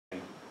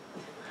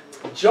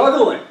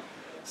Juggling.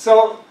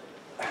 So,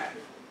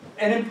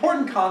 an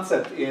important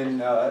concept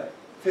in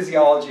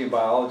physiology and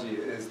biology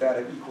is that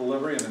of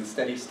equilibrium and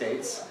steady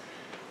states.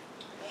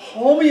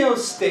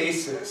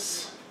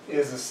 Homeostasis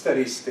is a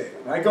steady state.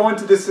 And I go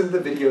into this in the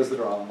videos that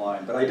are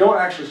online, but I don't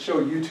actually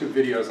show YouTube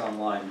videos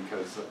online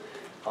because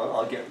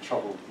I'll get in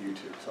trouble with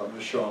YouTube. So I'm going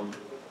to show them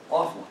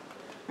offline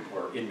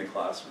or in the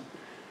classroom.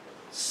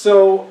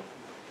 So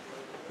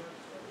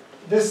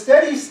the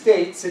steady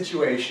state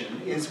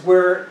situation is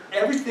where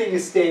everything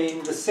is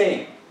staying the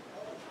same.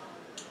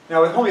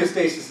 Now with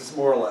homeostasis it's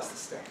more or less the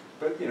same,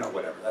 but you know,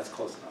 whatever, that's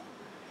close enough.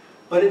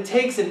 But it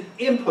takes an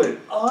input,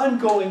 an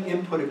ongoing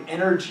input of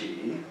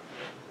energy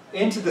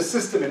into the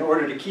system in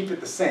order to keep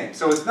it the same.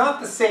 So it's not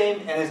the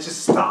same and it's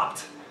just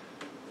stopped.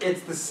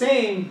 It's the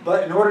same,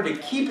 but in order to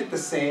keep it the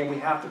same, we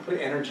have to put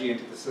energy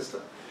into the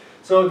system.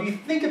 So if you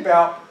think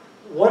about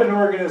what an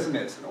organism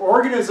is, an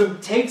organism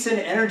takes in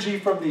energy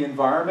from the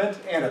environment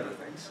and other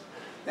things,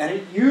 and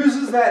it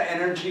uses that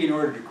energy in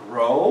order to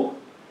grow,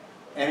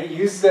 and it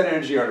uses that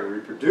energy in order to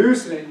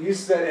reproduce, and it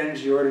uses that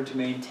energy in order to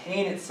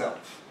maintain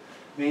itself.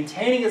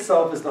 Maintaining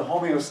itself is the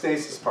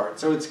homeostasis part.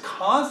 So it's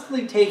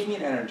constantly taking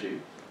in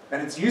energy,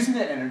 and it's using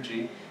that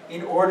energy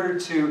in order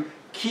to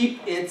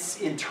keep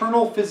its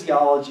internal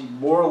physiology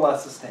more or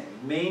less the same,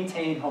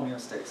 maintain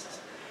homeostasis.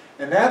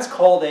 And that's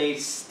called a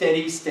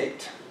steady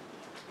state.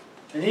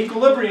 An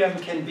equilibrium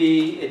can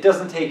be, it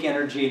doesn't take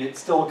energy and it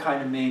still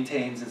kind of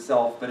maintains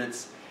itself, but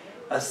it's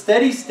a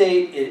steady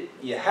state,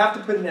 you have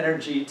to put in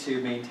energy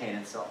to maintain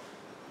itself.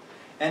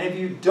 And if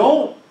you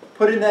don't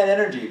put in that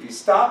energy, if you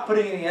stop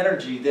putting in the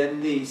energy,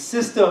 then the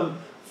system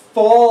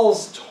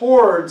falls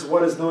towards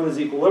what is known as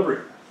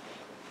equilibrium.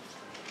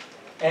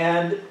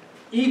 And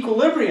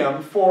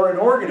equilibrium for an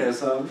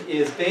organism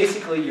is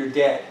basically you're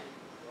dead.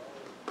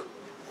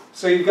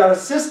 So you've got a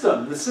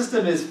system. The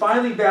system is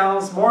finely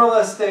balanced, more or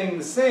less staying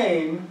the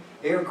same.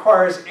 It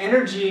requires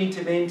energy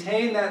to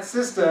maintain that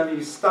system.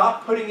 You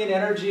stop putting in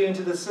energy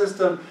into the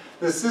system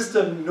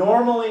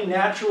normally,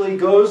 naturally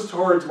goes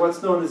towards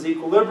what's known as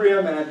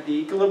equilibrium, and at the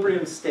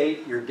equilibrium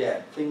state, you're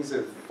dead. Things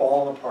have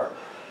fallen apart.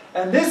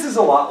 And this is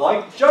a lot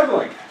like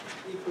juggling.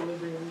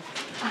 Equilibrium.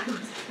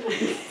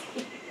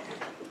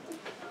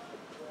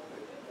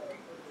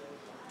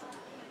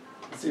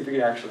 Let's see if we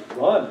can actually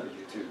run a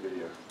YouTube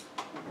video.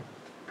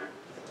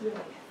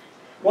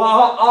 Well,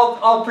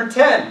 I'll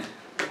pretend.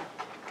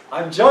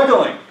 I'm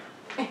juggling.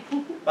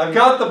 I've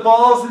got the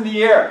balls in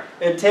the air.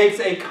 It takes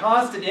a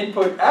constant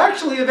input,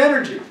 actually, of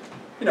energy.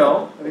 You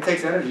know, it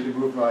takes energy to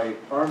move my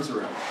arms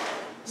around.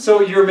 So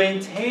you're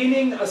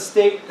maintaining a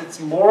state that's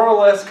more or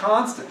less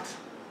constant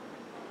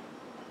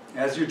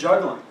as you're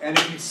juggling. And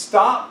if you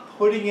stop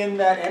putting in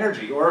that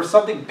energy, or if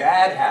something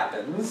bad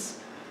happens,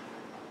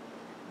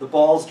 the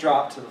balls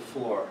drop to the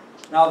floor.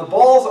 Now the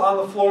balls on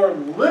the floor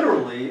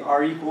literally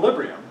are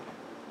equilibrium,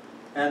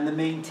 and the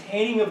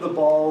maintaining of the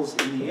balls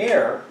in the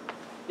air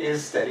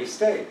is steady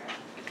state.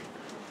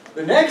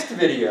 The next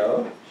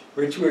video,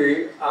 which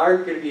we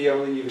aren't going to be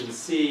able to even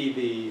see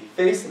the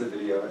face of the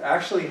video, it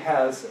actually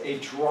has a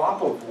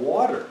drop of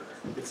water.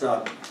 It's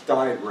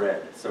dyed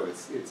red, so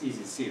it's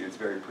easy to see and it's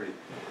very pretty.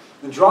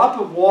 The drop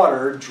of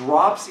water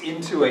drops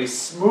into a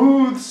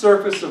smooth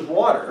surface of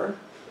water,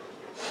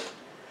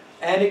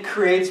 and it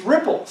creates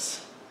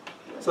ripples.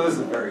 So this is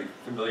a very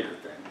familiar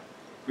thing.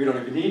 We don't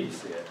even need to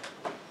see it,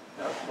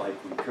 like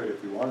we could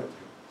if we wanted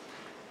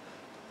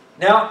to.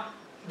 Now,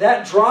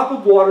 that drop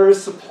of water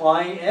is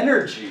supplying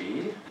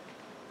energy,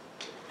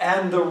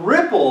 and the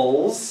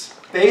ripples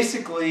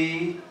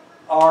basically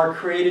are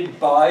created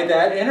by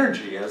that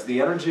energy. As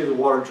the energy of the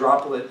water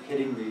droplet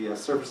hitting the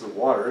surface of the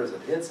water, as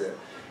it hits it,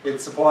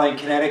 it's supplying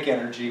kinetic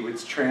energy which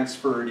is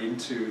transferred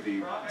into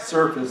the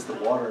surface, the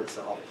water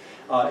itself.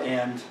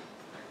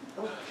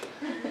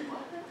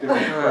 Did we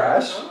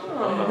crash?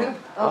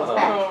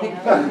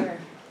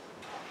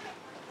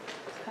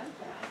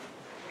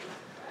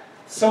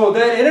 So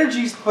that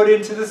energy is put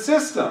into the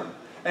system.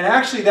 And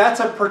actually that's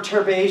a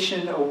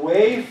perturbation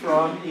away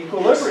from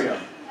equilibrium.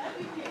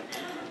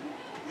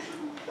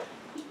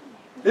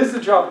 This is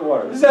a drop of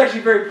water. This is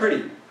actually very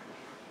pretty.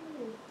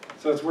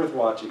 So it's worth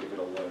watching if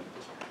it'll load.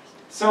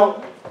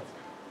 So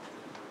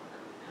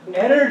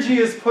energy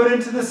is put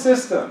into the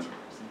system.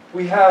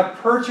 We have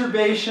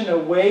perturbation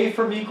away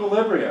from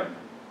equilibrium.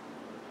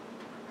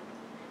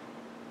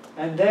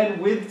 And then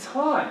with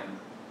time,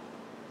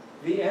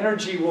 the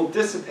energy will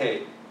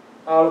dissipate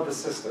out of the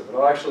system. It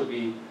will actually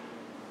be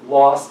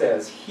lost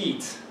as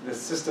heat. The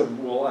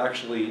system will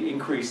actually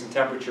increase in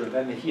temperature, and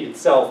then the heat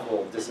itself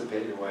will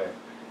dissipate away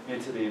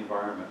into the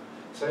environment.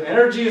 So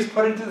energy is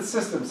put into the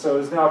system, so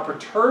it is now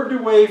perturbed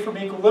away from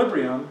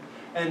equilibrium,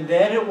 and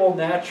then it will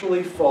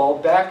naturally fall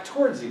back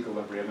towards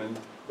equilibrium. And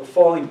the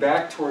falling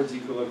back towards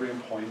equilibrium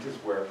point is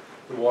where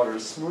the water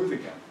is smooth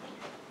again.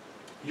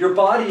 Your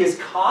body is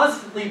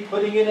constantly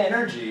putting in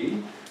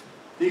energy.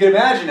 You can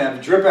imagine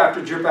that drip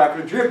after drip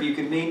after drip. You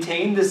can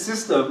maintain the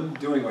system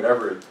doing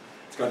whatever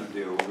it's going to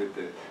do with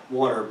the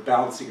water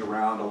bouncing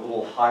around a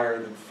little higher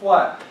than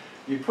flat.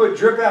 You put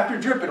drip after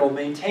drip, it'll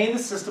maintain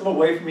the system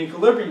away from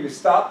equilibrium. You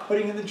stop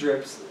putting in the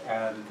drips,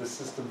 and the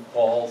system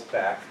falls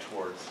back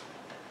towards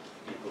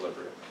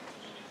equilibrium.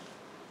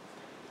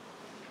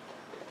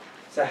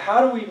 So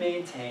how do we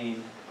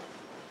maintain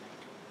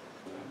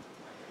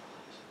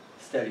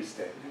steady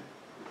state?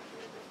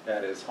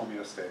 That is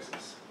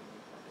homeostasis.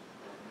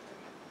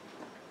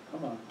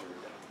 Come on.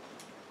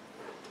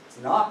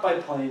 It's not by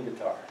playing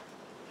guitar.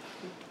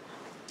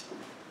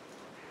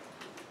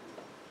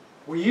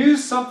 We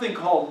use something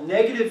called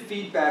negative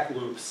feedback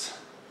loops.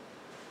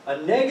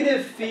 A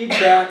negative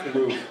feedback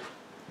loop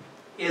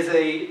is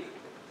a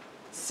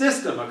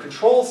system, a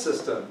control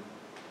system,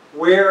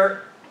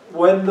 where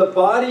when the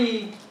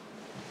body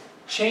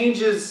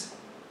changes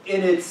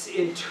in its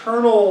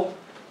internal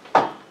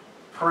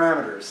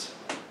parameters,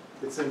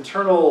 its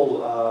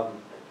internal,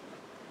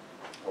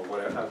 or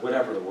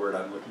whatever the word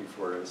I'm looking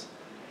for is,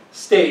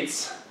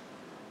 states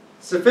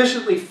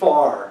sufficiently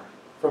far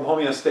from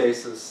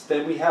homeostasis,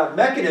 then we have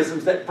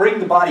mechanisms that bring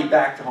the body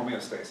back to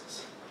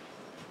homeostasis.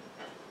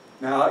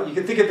 Now, you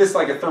can think of this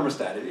like a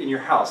thermostat in your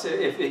house.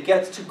 If it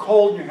gets too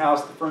cold in your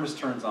house, the furnace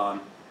turns on,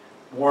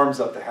 warms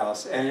up the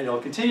house, and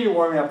it'll continue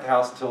warming up the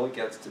house until it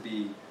gets to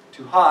be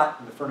too hot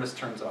and the furnace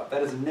turns off.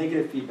 That is a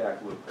negative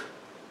feedback loop.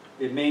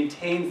 It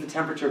maintains the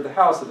temperature of the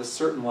house at a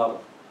certain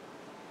level.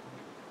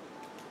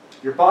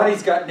 Your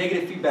body's got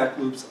negative feedback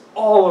loops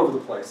all over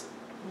the place.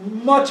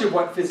 Much of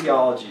what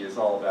physiology is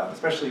all about,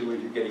 especially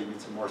when you're getting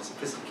into more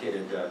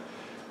sophisticated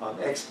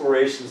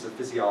explorations of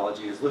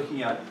physiology, is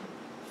looking at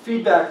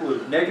feedback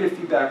loop, negative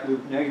feedback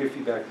loop, negative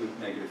feedback loop,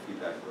 negative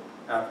feedback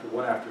loop,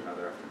 one after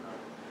another after another.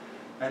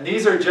 And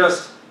these are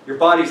just your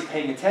body's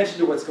paying attention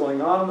to what's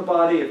going on in the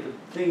body. If the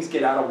things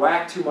get out of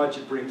whack too much,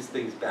 it brings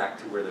things back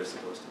to where they're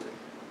supposed to be.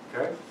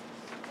 Okay?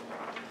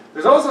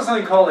 There's also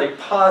something called a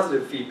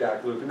positive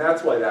feedback loop, and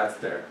that's why that's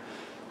there.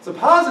 So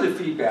positive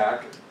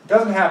feedback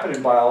doesn't happen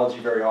in biology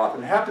very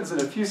often. It happens in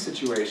a few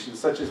situations,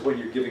 such as when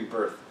you're giving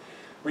birth.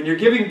 When you're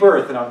giving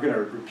birth, and I'm going to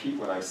repeat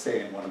what I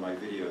say in one of my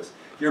videos,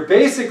 you're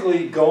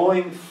basically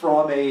going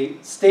from a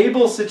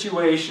stable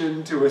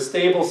situation to a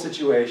stable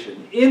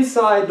situation.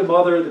 Inside the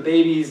mother, the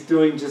baby's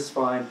doing just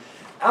fine.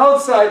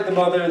 Outside the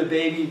mother, the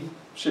baby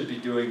should be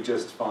doing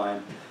just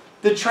fine.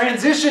 The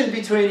transition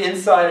between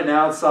inside and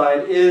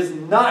outside is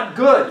not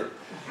good.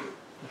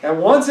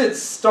 And once it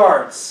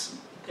starts,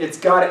 it's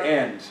got to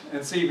end.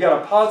 And so you've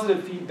got a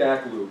positive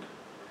feedback loop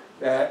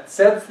that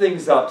sets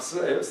things up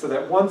so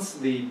that once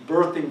the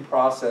birthing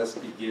process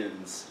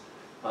begins,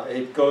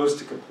 it goes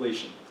to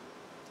completion.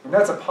 And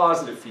that's a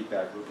positive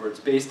feedback loop, where it's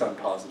based on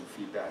positive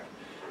feedback.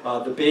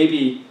 The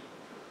baby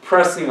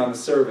pressing on the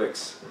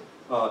cervix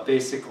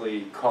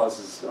basically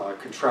causes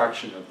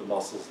contraction of the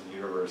muscles in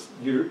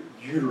the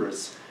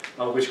uterus,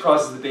 which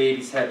causes the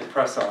baby's head to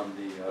press on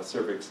the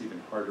cervix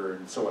even harder,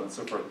 and so on and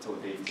so forth until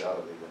the baby's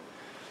out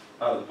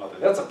of the mother.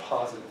 That's a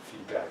positive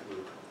feedback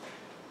loop.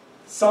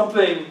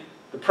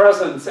 The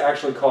presence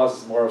actually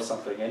causes more of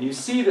something, and you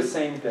see the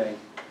same thing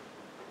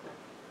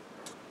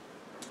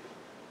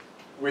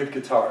with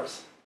guitars.